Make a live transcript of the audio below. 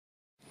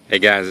Hey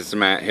guys, it's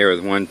Matt here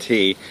with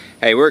 1T.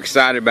 Hey, we're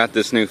excited about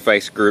this new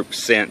face group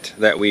scent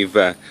that we've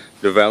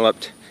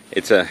developed.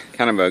 It's a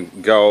kind of a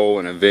goal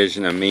and a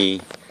vision of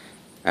me,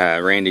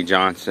 Randy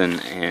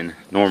Johnson, and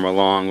Norma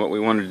Long. What we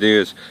wanted to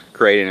do is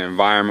create an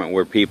environment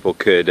where people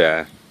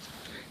could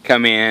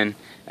come in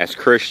as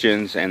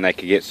Christians and they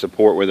could get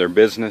support with their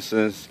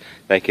businesses.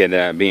 They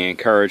could be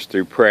encouraged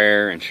through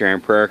prayer and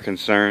sharing prayer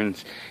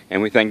concerns.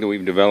 And we think that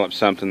we've developed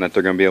something that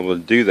they're going to be able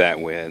to do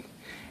that with.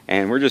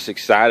 And we're just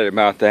excited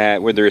about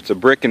that. Whether it's a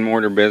brick and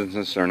mortar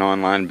business or an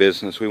online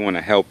business, we want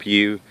to help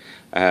you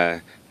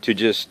to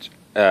just,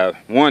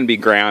 one, be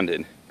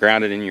grounded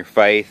in your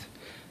faith,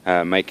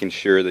 making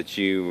sure that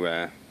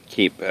you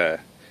keep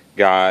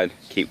God,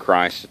 keep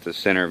Christ at the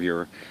center of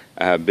your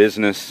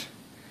business.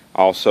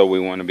 Also, we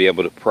want to be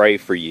able to pray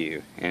for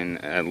you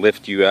and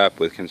lift you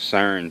up with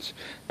concerns,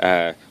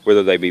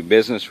 whether they be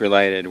business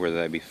related, whether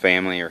they be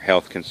family or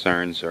health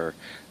concerns, or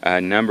a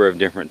number of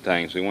different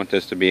things. We want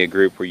this to be a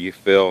group where you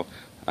feel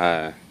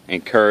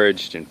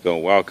encouraged and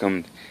feel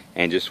welcomed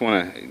and just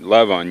want to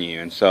love on you.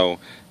 And so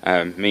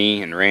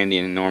me and Randy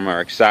and Norma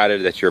are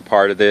excited that you're a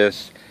part of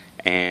this,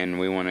 and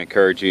we want to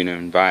encourage you to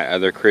invite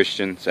other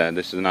Christians.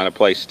 This is not a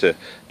place to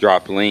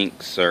drop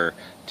links or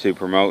to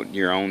promote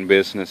your own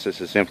business. This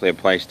is simply a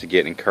place to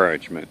get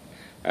encouragement.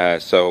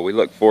 So we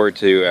look forward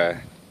to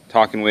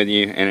talking with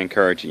you and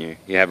encouraging you.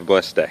 You have a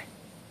blessed day.